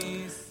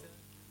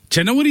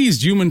January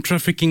is Human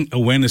Trafficking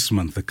Awareness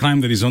Month, a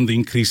crime that is on the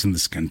increase in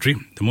this country.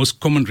 The most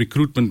common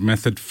recruitment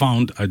method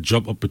found are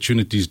job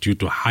opportunities due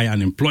to high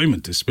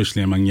unemployment,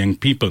 especially among young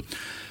people.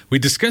 We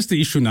discuss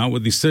the issue now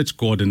with the search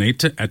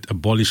coordinator at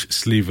Abolish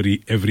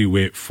Slavery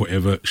Everywhere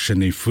Forever,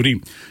 Shanae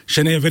Furi.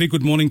 Shanae, a very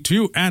good morning to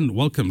you and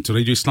welcome to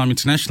Radio Islam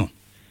International.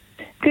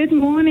 Good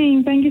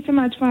morning. Thank you so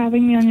much for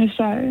having me on your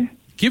show.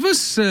 Give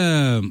us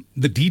the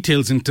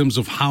details in terms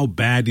of how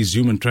bad is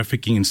human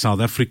trafficking in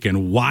South Africa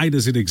and why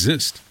does it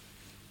exist?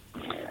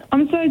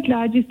 I'm so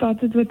glad you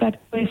started with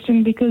that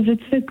question because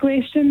it's a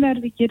question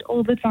that we get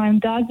all the time.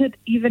 Does it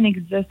even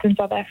exist in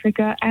South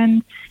Africa?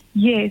 And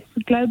yes,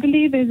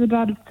 globally there's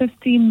about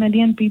 15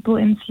 million people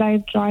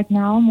enslaved right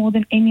now, more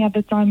than any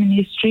other time in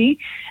history.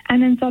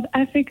 And in South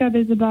Africa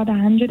there's about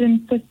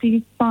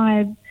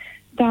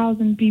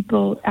 155,000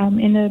 people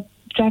in a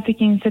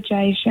trafficking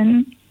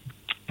situation.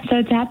 So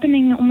it's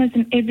happening almost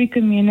in every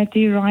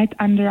community right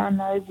under our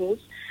noses.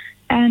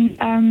 And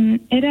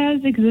it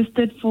has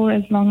existed for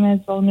as long as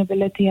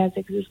vulnerability has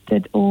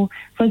existed, or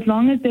for as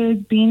long as there has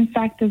been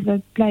factors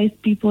that place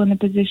people in a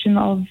position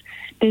of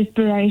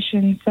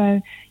desperation.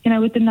 So,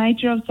 with the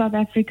nature of South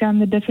Africa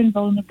and the different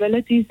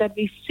vulnerabilities that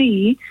we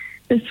see,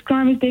 this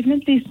crime is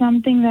definitely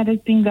something that has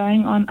been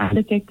going on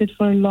undetected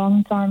for a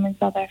long time in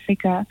South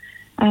Africa.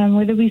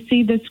 Whether we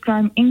see this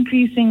crime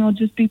increasing or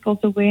just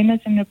people's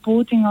awareness and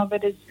reporting of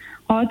it is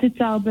hard to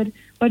tell, but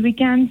what we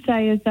can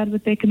say is that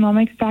with the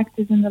economic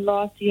factors in the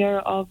last year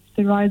of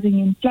the rising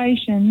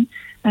inflation,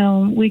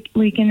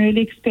 we can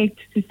really expect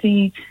to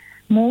see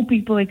more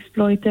people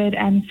exploited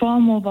and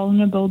far more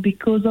vulnerable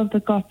because of the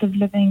cost of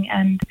living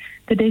and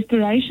the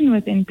desperation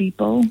within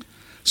people.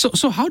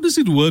 So how does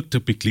it work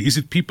typically? Is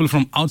it people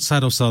from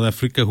outside of South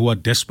Africa who are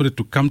desperate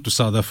to come to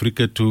South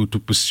Africa to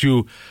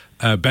pursue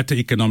better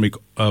economic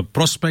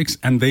prospects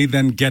and they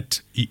then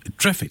get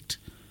trafficked?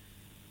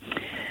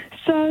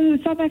 So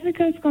South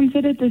Africa is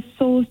considered the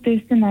source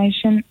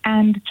destination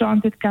and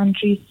transit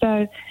country.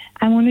 So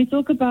when we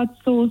talk about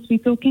source, we're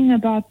talking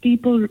about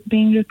people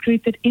being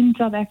recruited in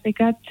South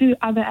Africa to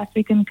other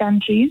African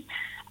countries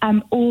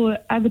or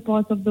other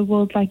parts of the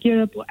world like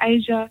Europe or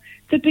Asia,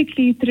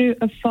 typically through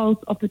a false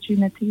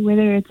opportunity,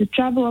 whether it's a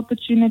travel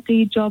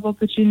opportunity, job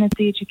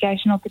opportunity,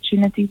 education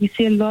opportunity. We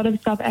see a lot of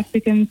South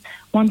Africans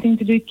wanting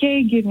to do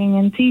caregiving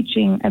and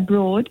teaching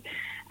abroad.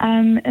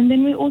 And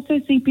then we also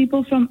see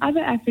people from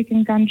other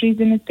African countries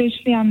and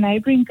especially our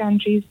neighboring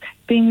countries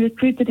being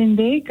recruited in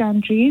their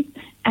countries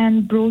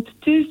and brought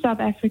to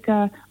South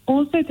Africa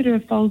also through a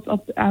false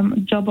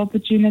job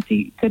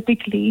opportunity.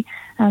 Typically,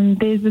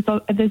 there's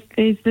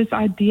this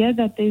idea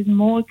that there's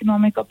more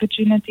economic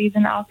opportunities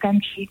in our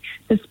country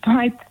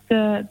despite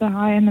the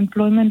high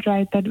unemployment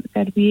rate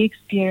that we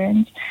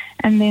experience.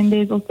 And then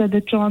there's also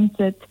the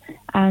transit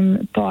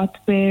part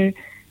where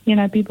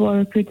people are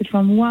recruited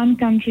from one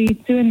country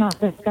to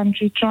another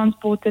country,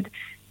 transported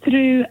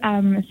through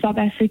South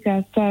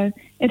Africa. So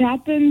it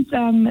happens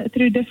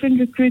through different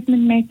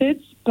recruitment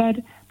methods, but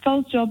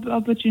false job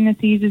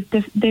opportunities is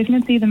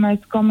definitely the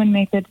most common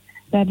method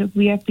that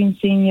we have been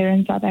seeing here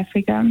in South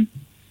Africa.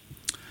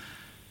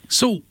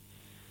 So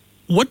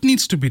what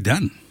needs to be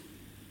done?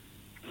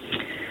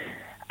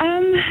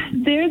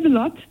 There's a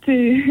lot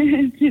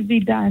to be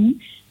done.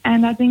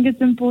 And I think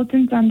it's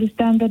important to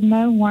understand that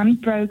no one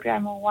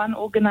program or one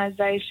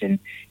organization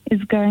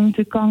is going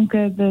to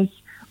conquer this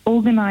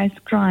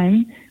organized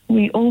crime.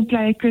 We all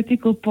play a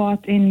critical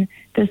part in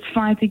this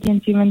fight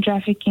against human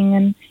trafficking,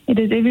 and it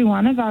is every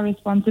one of our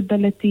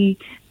responsibility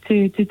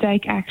to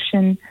take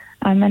action.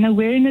 And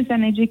awareness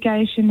and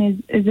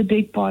education is a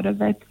big part of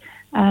it.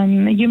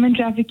 Human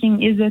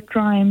trafficking is a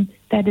crime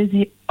that is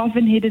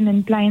often hidden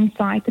in plain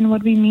sight, and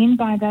what we mean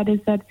by that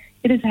is that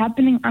it is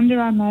happening under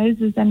our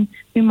noses and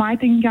we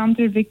might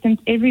encounter victims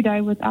every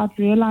day without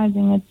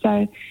realizing it.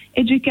 So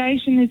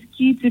education is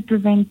key to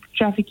prevent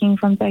trafficking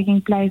from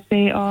taking place.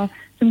 There are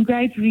some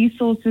great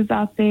resources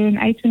out there. And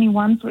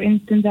A21, for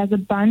instance, has a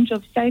bunch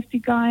of safety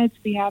guides.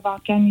 We have our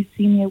Can You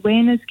See Me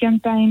awareness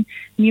campaign,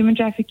 human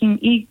trafficking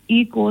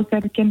e-course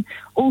that can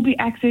all be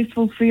accessed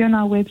for free on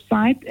our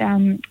website,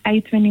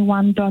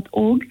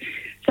 a21.org.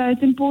 So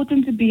it's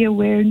important to be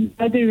aware,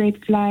 know the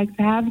red flags,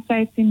 have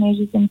safety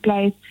measures in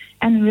place,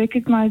 and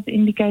recognize the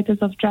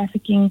indicators of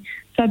trafficking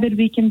so that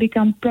we can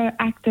become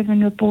proactive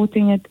in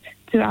reporting it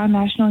to our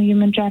National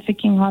Human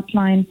Trafficking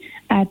Hotline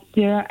at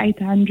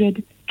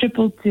 0800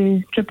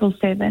 222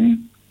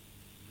 777.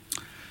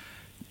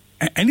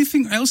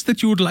 Anything else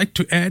that you would like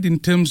to add in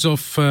terms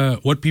of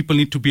what people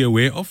need to be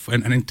aware of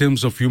and in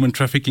terms of Human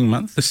Trafficking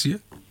Month this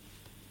year?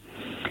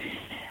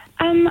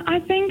 I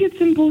think it's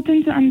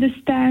important to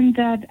understand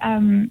that,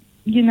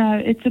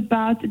 it's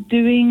about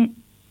doing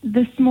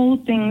the small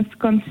things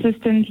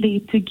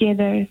consistently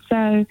together.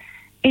 So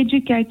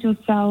educate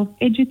yourself,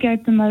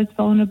 educate the most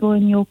vulnerable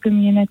in your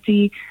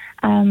community,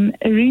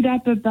 read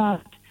up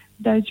about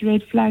those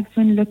red flags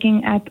when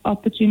looking at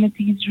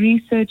opportunities,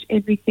 research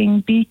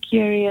everything, be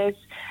curious,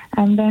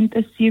 and don't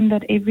assume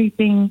that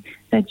everything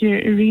that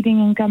you're reading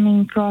and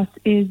coming across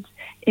is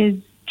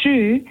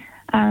true.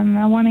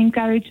 I want to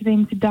encourage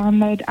them to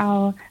download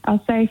our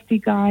safety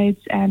guides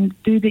and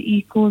do the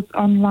e-course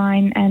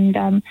online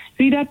and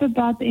read up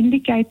about the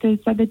indicators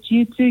so that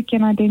you too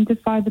can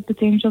identify the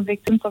potential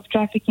victims of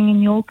trafficking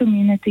in your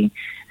community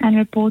and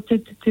report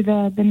it to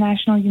the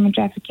National Human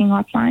Trafficking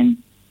Hotline.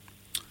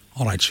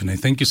 All right, Shanae,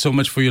 thank you so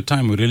much for your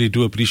time. We really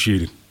do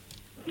appreciate it.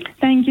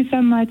 Thank you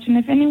so much. And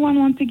if anyone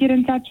wants to get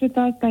in touch with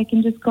us, they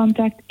can just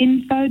contact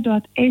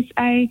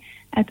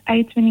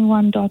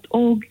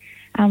info.sa@a21.org.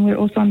 We're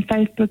also on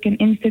Facebook and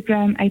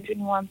Instagram,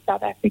 A21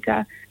 South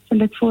Africa. So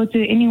look forward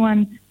to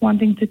anyone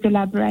wanting to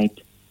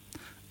collaborate.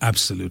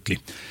 Absolutely.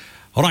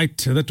 All right,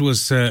 that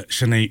was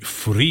Shanae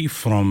Fourie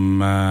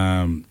from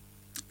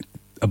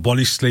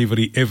Abolish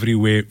Slavery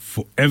Everywhere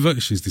Forever.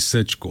 She's the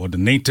search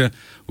coordinator.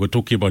 We're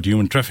talking about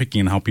human trafficking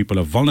and how people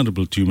are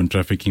vulnerable to human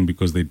trafficking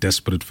because they're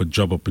desperate for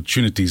job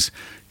opportunities.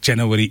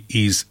 January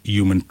is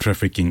Human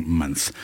Trafficking Month.